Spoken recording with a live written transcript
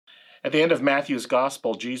At the end of Matthew's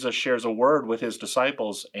gospel, Jesus shares a word with his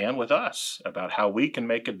disciples and with us about how we can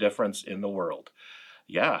make a difference in the world.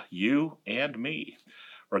 Yeah, you and me.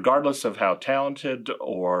 Regardless of how talented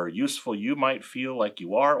or useful you might feel like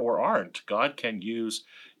you are or aren't, God can use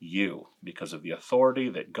you because of the authority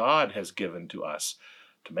that God has given to us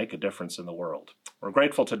to make a difference in the world. We're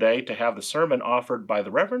grateful today to have the sermon offered by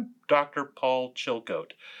the Reverend Dr. Paul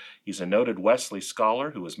Chilcote. He's a noted Wesley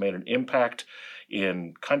scholar who has made an impact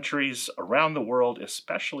in countries around the world,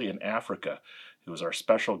 especially in Africa, who is our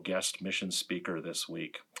special guest mission speaker this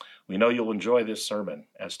week. We know you'll enjoy this sermon,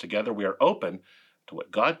 as together we are open to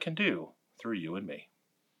what God can do through you and me.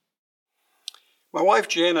 My wife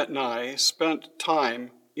Janet and I spent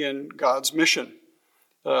time in God's mission.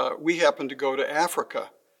 We happened to go to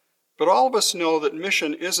Africa, but all of us know that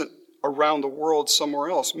mission isn't around the world somewhere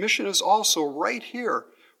else. Mission is also right here,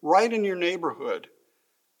 right in your neighborhood.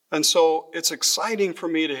 And so it's exciting for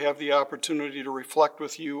me to have the opportunity to reflect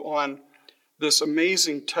with you on this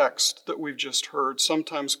amazing text that we've just heard,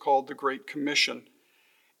 sometimes called the Great Commission,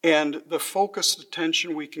 and the focused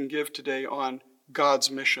attention we can give today on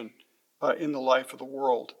God's mission in the life of the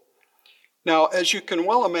world. Now, as you can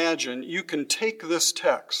well imagine, you can take this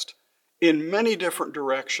text in many different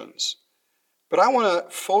directions, but I want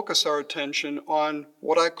to focus our attention on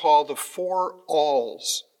what I call the 4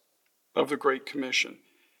 alls of the Great Commission.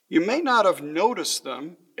 You may not have noticed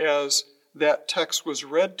them as that text was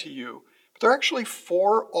read to you, but there are actually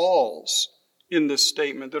 4 alls in this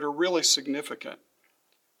statement that are really significant.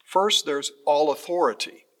 First, there's all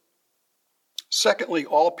authority. Secondly,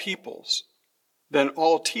 all peoples. Then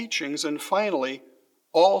all teachings. And finally,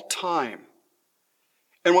 all time.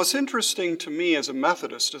 And what's interesting to me as a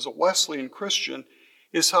Methodist, as a Wesleyan Christian,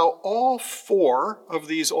 is how all 4 of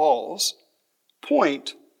these alls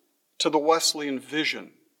point to the Wesleyan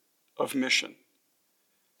vision of mission.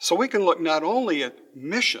 So we can look not only at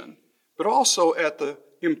mission, but also at the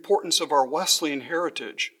importance of our Wesleyan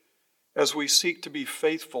heritage as we seek to be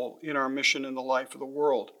faithful in our mission in the life of the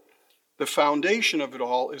world. The foundation of it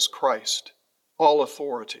all is Christ. All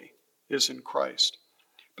authority is in Christ.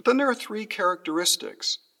 But then there are 3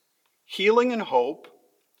 characteristics: healing and hope,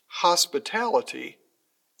 hospitality,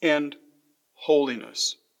 and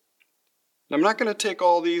holiness. Now, I'm not going to take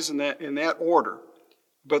all these in that order,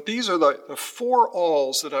 but these are the 4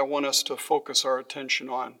 alls that I want us to focus our attention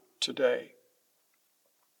on today.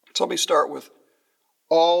 So let me start with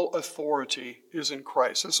all authority is in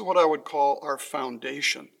Christ. This is what I would call our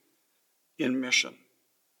foundation in mission.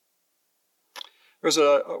 There's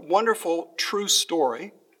a wonderful true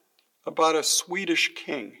story about a Swedish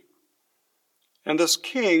king. And this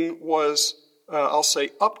king was, I'll say,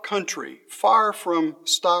 up country, far from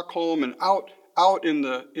Stockholm and out in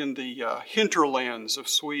the hinterlands of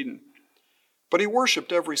Sweden. But he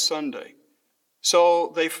worshiped every Sunday.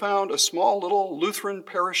 So they found a small little Lutheran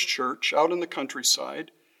parish church out in the countryside,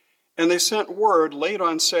 and they sent word late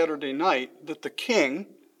on Saturday night that the king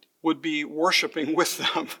would be worshiping with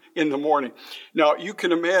them in the morning. Now, you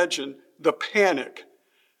can imagine the panic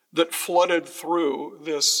that flooded through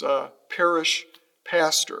this parish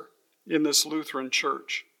pastor in this Lutheran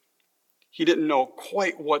church. He didn't know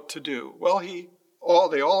quite what to do. Well,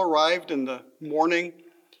 they all arrived in the morning,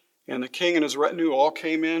 and the king and his retinue all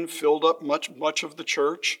came in, filled up much of the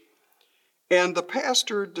church. And the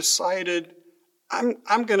pastor decided, I'm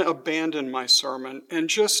going to abandon my sermon and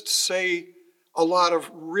just say a lot of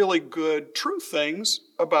really good, true things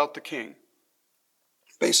about the king.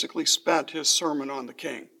 Basically spent his sermon on the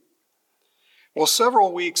king. Well,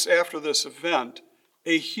 several weeks after this event,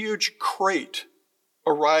 a huge crate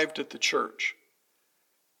arrived at the church.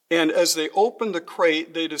 And as they opened the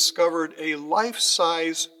crate, they discovered a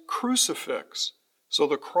life-size crucifix. So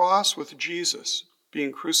the cross with Jesus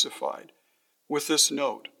being crucified, with this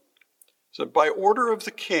note. So by order of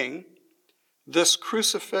the king, this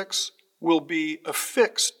crucifix will be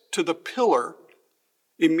affixed to the pillar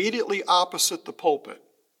immediately opposite the pulpit.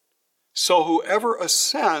 So whoever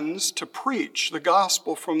ascends to preach the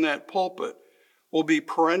gospel from that pulpit will be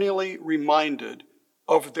perennially reminded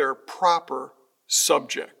of their proper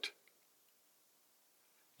subject.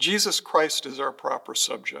 Jesus Christ is our proper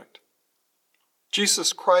subject.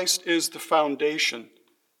 Jesus Christ is the foundation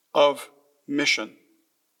of mission.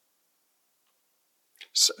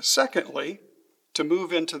 Secondly, to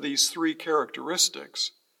move into these 3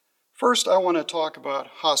 characteristics, first I want to talk about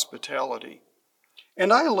hospitality.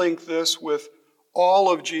 And I link this with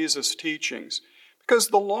all of Jesus' teachings, because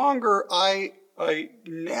the longer I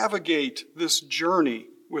navigate this journey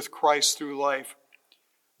with Christ through life,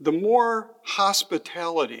 the more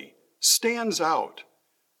hospitality stands out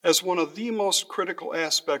as one of the most critical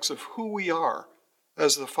aspects of who we are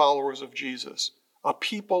as the followers of Jesus, a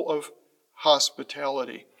people of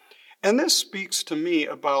hospitality. And this speaks to me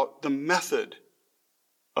about the method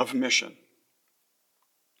of mission.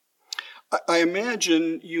 I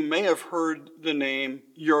imagine you may have heard the name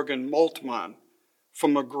Jürgen Moltmann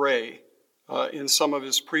from McGray in some of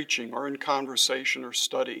his preaching or in conversation or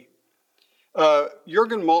study.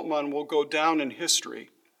 Jürgen Moltmann will go down in history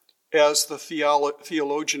as the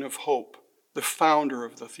theologian of hope, the founder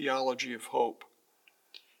of the theology of hope.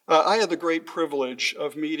 I had the great privilege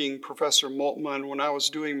of meeting Professor Moltmann when I was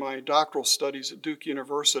doing my doctoral studies at Duke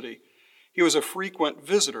University. He was a frequent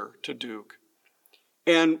visitor to Duke.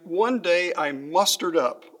 And one day I mustered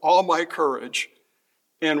up all my courage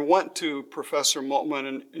and went to Professor Moltmann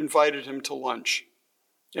and invited him to lunch.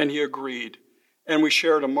 And he agreed. And we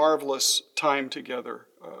shared a marvelous time together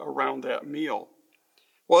around that meal.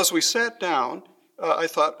 Well, as we sat down, I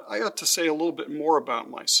thought I ought to say a little bit more about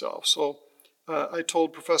myself. So I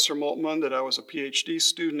told Professor Moltmann that I was a PhD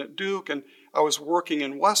student at Duke and I was working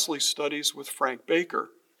in Wesley studies with Frank Baker.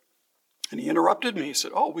 And he interrupted me. He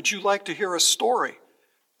said, "Oh, would you like to hear a story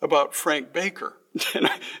about Frank Baker?" And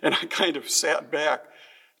I kind of sat back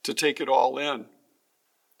to take it all in.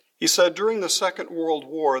 He said, during the Second World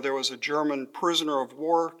War, there was a German prisoner of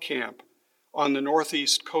war camp on the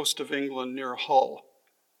northeast coast of England near Hull.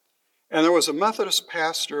 And there was a Methodist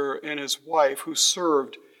pastor and his wife who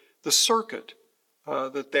served the circuit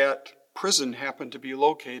that prison happened to be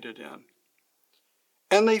located in.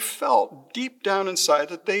 And they felt deep down inside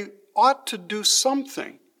that they ought to do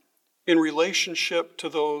something in relationship to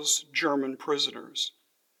those German prisoners.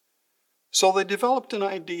 So they developed an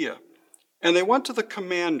idea. And they went to the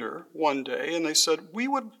commander one day and they said, "We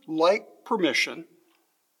would like permission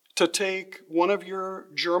to take one of your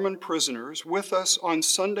German prisoners with us on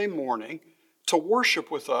Sunday morning to worship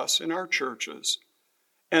with us in our churches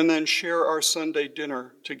and then share our Sunday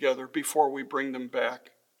dinner together before we bring them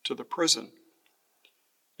back to the prison."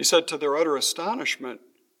 He said, to their utter astonishment,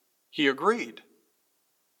 he agreed.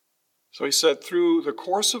 So he said, through the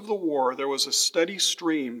course of the war, there was a steady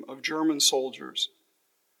stream of German soldiers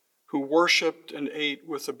who worshiped and ate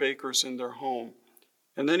with the Bakers in their home.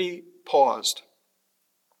 And then he paused,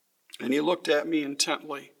 and he looked at me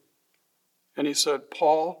intently, and he said,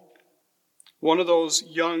 "Paul, one of those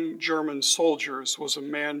young German soldiers was a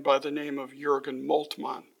man by the name of Jürgen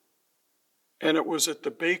Moltmann, and it was at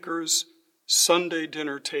the Bakers' Sunday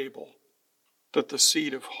dinner table that the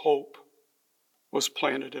seed of hope was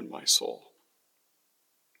planted in my soul."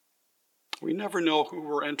 We never know who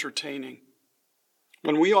we're entertaining.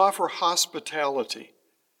 When we offer hospitality,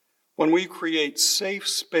 when we create safe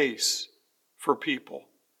space for people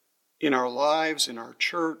in our lives, in our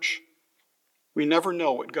church, we never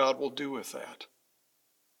know what God will do with that.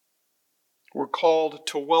 We're called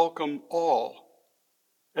to welcome all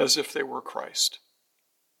as if they were Christ.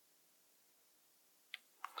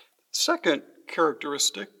 Second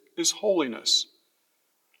characteristic is holiness.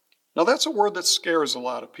 Now that's a word that scares a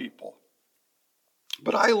lot of people.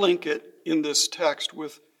 But I link it in this text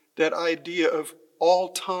with that idea of all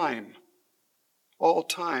time. All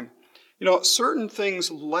time. You know, certain things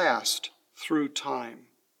last through time.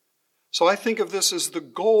 So I think of this as the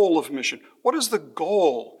goal of mission. What is the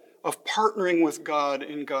goal of partnering with God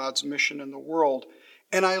in God's mission in the world?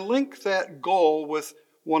 And I link that goal with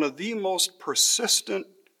one of the most persistent,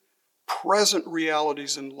 present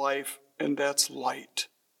realities in life, and that's light.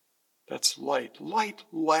 That's light. Light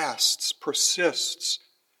lasts, persists,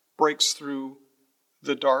 breaks through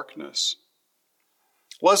the darkness.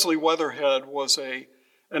 Leslie Weatherhead was an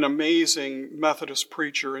amazing Methodist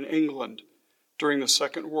preacher in England during the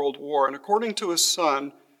Second World War. And according to his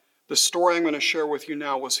son, the story I'm going to share with you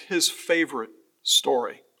now was his favorite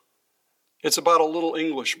story. It's about a little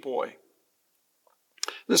English boy.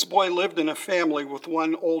 This boy lived in a family with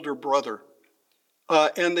one older brother.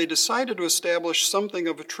 And they decided to establish something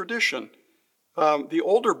of a tradition. The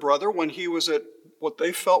older brother, when he was at what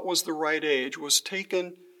they felt was the right age, was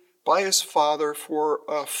taken by his father for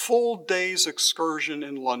a full day's excursion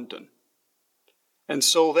in London. And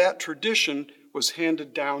so that tradition was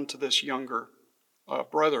handed down to this younger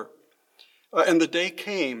brother. And the day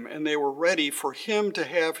came, and they were ready for him to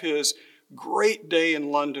have his great day in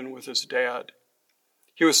London with his dad.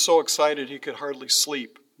 He was so excited he could hardly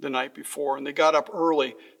sleep the night before, and they got up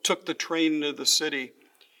early, took the train into the city,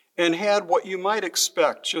 and had what you might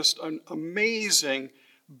expect, just an amazing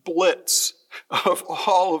blitz of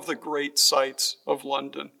all of the great sights of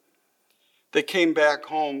London. They came back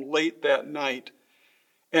home late that night,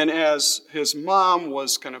 and as his mom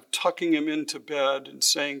was kind of tucking him into bed and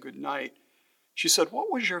saying goodnight, She said,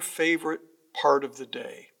 "What was your favorite part of the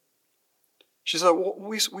day?" She said, "Well,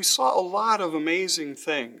 we saw a lot of amazing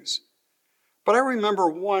things, but I remember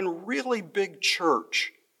one really big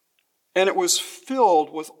church, and it was filled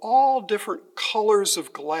with all different colors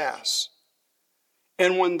of glass.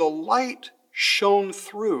 And when the light shone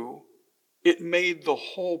through, it made the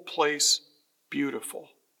whole place beautiful."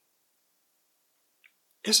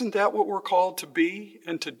 Isn't that what we're called to be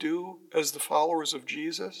and to do as the followers of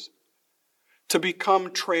Jesus? To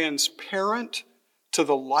become transparent to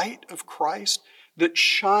the light of Christ that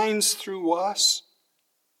shines through us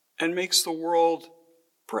and makes the world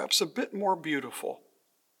perhaps a bit more beautiful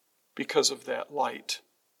because of that light.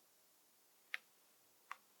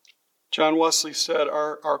 John Wesley said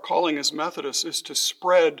our calling as Methodists is to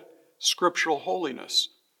spread scriptural holiness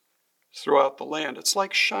throughout the land. It's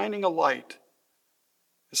like shining a light.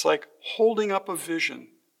 It's like holding up a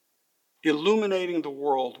vision, illuminating the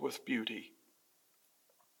world with beauty.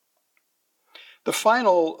 The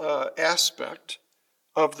final aspect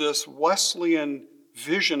of this Wesleyan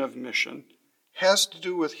vision of mission has to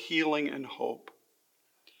do with healing and hope.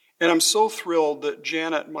 And I'm so thrilled that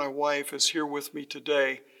Janet, my wife, is here with me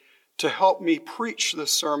today to help me preach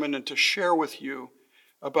this sermon and to share with you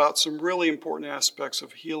about some really important aspects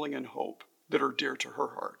of healing and hope that are dear to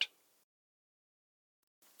her heart.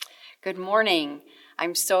 Good morning.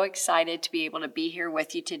 I'm so excited to be able to be here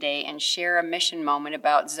with you today and share a mission moment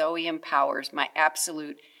about Zoe Empowers, my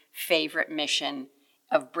absolute favorite mission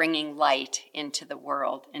of bringing light into the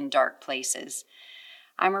world in dark places.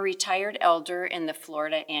 I'm a retired elder in the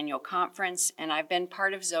Florida Annual Conference, and I've been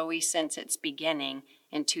part of Zoe since its beginning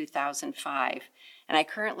in 2005, and I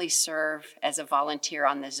currently serve as a volunteer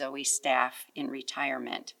on the Zoe staff in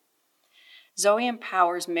retirement. Zoe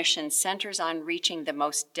Empowers' mission centers on reaching the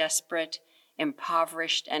most desperate,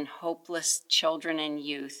 impoverished, and hopeless children and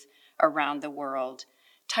youth around the world,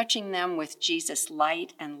 touching them with Jesus'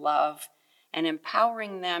 light and love, and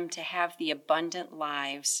empowering them to have the abundant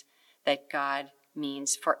lives that God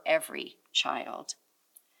means for every child.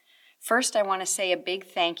 First, I want to say a big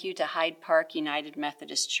thank you to Hyde Park United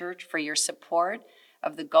Methodist Church for your support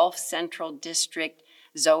of the Gulf Central District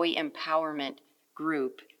Zoe Empowerment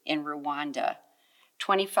Group in Rwanda,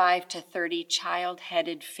 25 to 30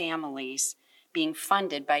 child-headed families being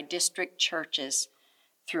funded by district churches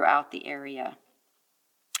throughout the area.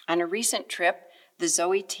 On a recent trip, the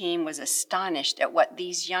Zoe team was astonished at what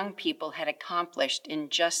these young people had accomplished in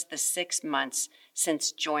just the 6 months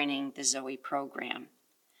since joining the Zoe program.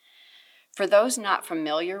 For those not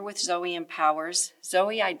familiar with Zoe Empowers,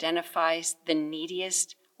 Zoe identifies the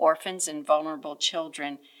neediest orphans and vulnerable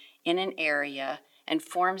children in an area and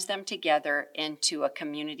forms them together into a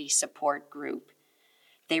community support group.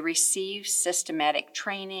 They receive systematic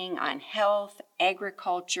training on health,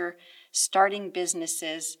 agriculture, starting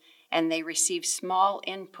businesses, and they receive small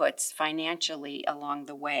inputs financially along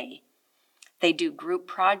the way. They do group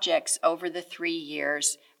projects over the 3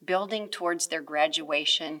 years, building towards their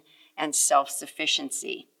graduation and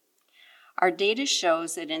self-sufficiency. Our data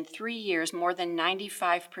shows that in 3 years, more than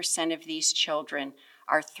 95% of these children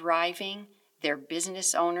are thriving. They're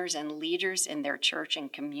business owners and leaders in their church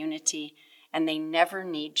and community, and they never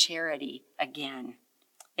need charity again.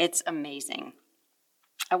 It's amazing.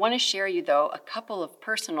 I want to share you, though, a couple of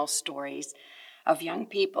personal stories of young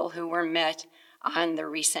people who were met on the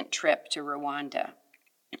recent trip to Rwanda.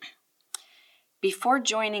 Before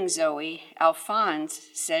joining Zoe, Alphonse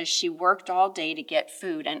says she worked all day to get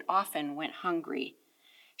food and often went hungry.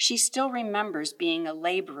 She still remembers being a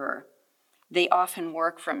laborer. They often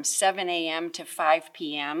work from 7 a.m. to 5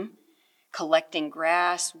 p.m., collecting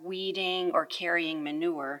grass, weeding, or carrying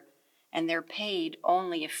manure, and they're paid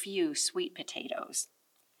only a few sweet potatoes.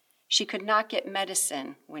 She could not get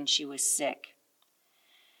medicine when she was sick.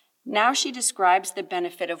 Now she describes the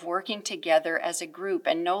benefit of working together as a group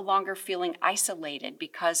and no longer feeling isolated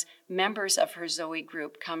because members of her Zoe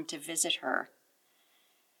group come to visit her.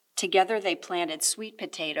 Together they planted sweet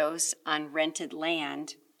potatoes on rented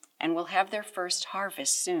land and will have their first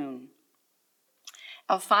harvest soon.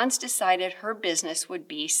 Alphonse decided her business would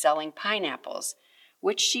be selling pineapples,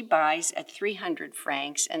 which she buys at 300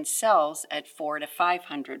 francs and sells at 400 to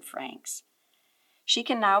 500 francs. She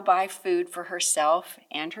can now buy food for herself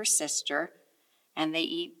and her sister, and they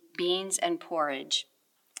eat beans and porridge.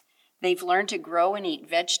 They've learned to grow and eat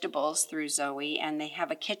vegetables through Zoe, and they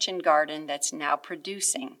have a kitchen garden that's now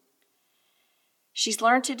producing. She's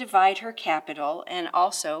learned to divide her capital and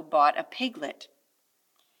also bought a piglet.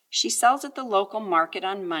 She sells at the local market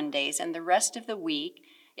on Mondays, and the rest of the week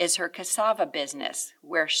is her cassava business,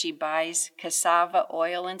 where she buys cassava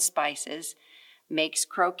oil and spices, makes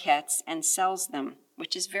croquettes and sells them,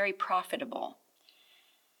 which is very profitable.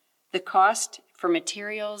 The cost for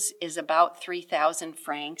materials is about 3,000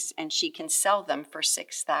 francs, and she can sell them for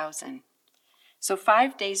 6,000. So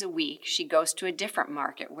 5 days a week, she goes to a different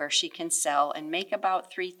market where she can sell and make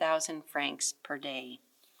about 3,000 francs per day.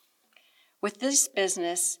 With this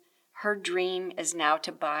business, her dream is now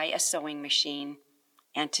to buy a sewing machine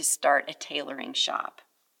and to start a tailoring shop.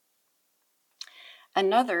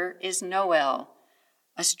 Another is Noel,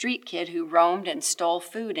 a street kid who roamed and stole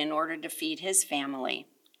food in order to feed his family.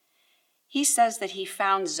 He says that he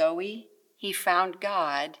found Zoe, he found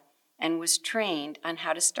God, and was trained on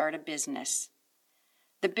how to start a business.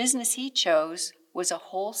 The business he chose was a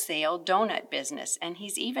wholesale donut business, and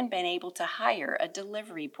he's even been able to hire a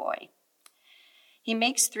delivery boy. He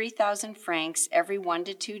makes 3,000 francs every 1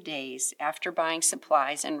 to 2 days after buying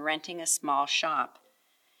supplies and renting a small shop.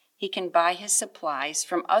 He can buy his supplies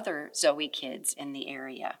from other Zoe kids in the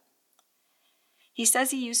area. He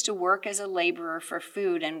says he used to work as a laborer for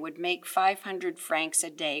food and would make 500 francs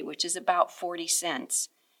a day, which is about 40 cents,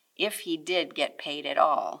 if he did get paid at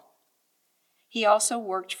all. He also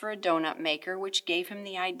worked for a donut maker, which gave him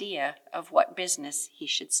the idea of what business he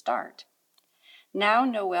should start. Now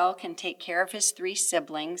Noel can take care of his 3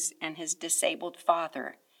 siblings and his disabled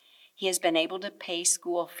father. He has been able to pay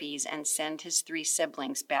school fees and send his 3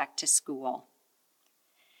 siblings back to school.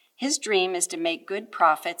 His dream is to make good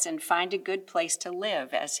profits and find a good place to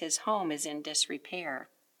live, as his home is in disrepair.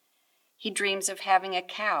 He dreams of having a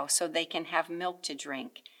cow so they can have milk to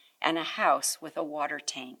drink, and a house with a water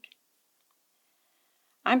tank.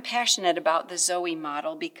 I'm passionate about the Zoe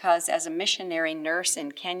model because as a missionary nurse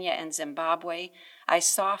in Kenya and Zimbabwe, I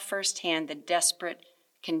saw firsthand the desperate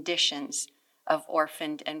conditions of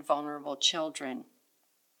orphaned and vulnerable children.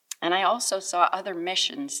 And I also saw other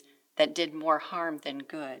missions that did more harm than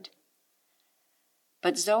good.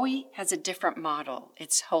 But Zoe has a different model.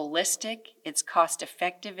 It's holistic, it's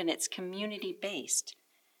cost-effective, and it's community-based.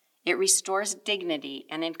 It restores dignity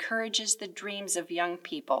and encourages the dreams of young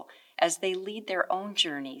people as they lead their own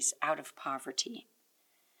journeys out of poverty.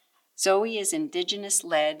 Zoe is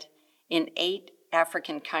indigenous-led in 8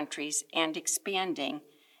 African countries and expanding,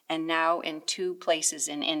 and now in 2 places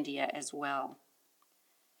in India as well.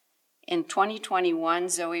 In 2021,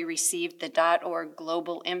 Zoe received the .org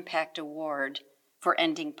Global Impact Award for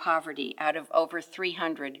ending poverty out of over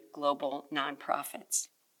 300 global nonprofits.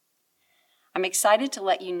 I'm excited to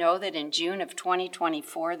let you know that in June of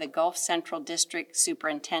 2024, the Gulf Central District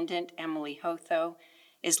Superintendent, Emily Hotho,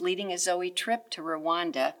 is leading a Zoe trip to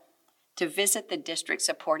Rwanda to visit the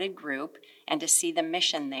district-supported group and to see the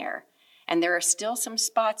mission there. And there are still some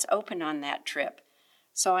spots open on that trip.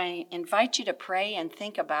 So I invite you to pray and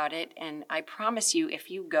think about it, and I promise you,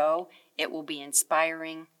 if you go, it will be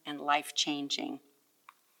inspiring and life-changing.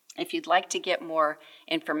 If you'd like to get more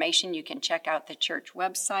information, you can check out the church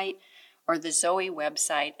website or the Zoe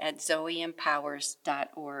website at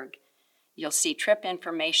zoeempowers.org. You'll see trip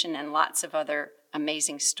information and lots of other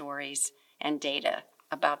amazing stories and data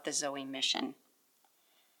about the Zoe mission.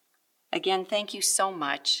 Again, thank you so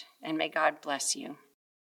much, and may God bless you.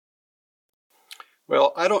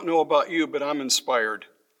 Well, I don't know about you, but I'm inspired.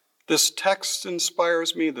 This text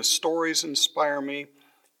inspires me. The stories inspire me.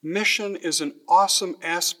 Mission is an awesome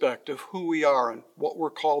aspect of who we are and what we're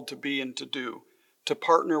called to be and to do, to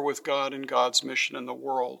partner with God in God's mission in the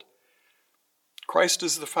world. Christ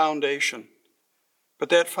is the foundation, but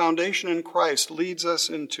that foundation in Christ leads us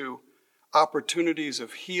into opportunities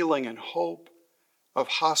of healing and hope, of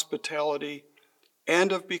hospitality,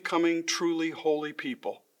 and of becoming truly holy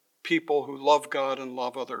people, people who love God and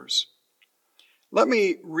love others. Let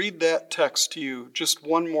me read that text to you just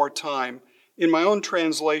one more time in my own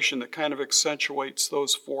translation that kind of accentuates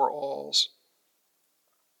those 4 alls.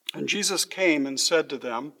 And Jesus came and said to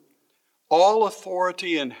them, "All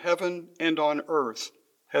authority in heaven and on earth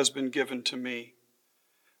has been given to me.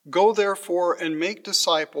 Go therefore and make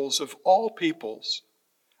disciples of all peoples,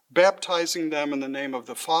 baptizing them in the name of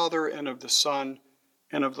the Father and of the Son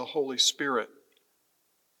and of the Holy Spirit,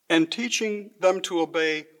 and teaching them to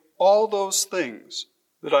obey all those things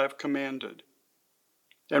that I have commanded.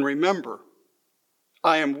 And remember,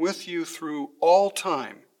 I am with you through all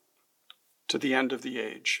time to the end of the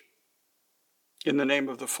age. In the name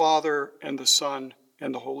of the Father and the Son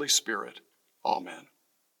and the Holy Spirit. Amen."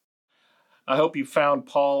 I hope you found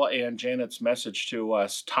Paul and Janet's message to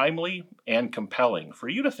us timely and compelling for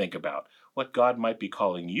you to think about what God might be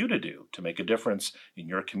calling you to do to make a difference in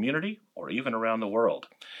your community or even around the world.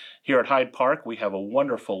 Here at Hyde Park, we have a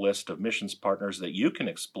wonderful list of missions partners that you can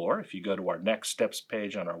explore if you go to our Next Steps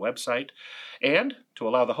page on our website. And to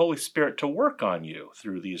allow the Holy Spirit to work on you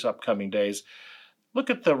through these upcoming days,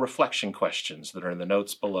 look at the reflection questions that are in the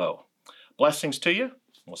notes below. Blessings to you.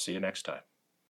 We'll see you next time.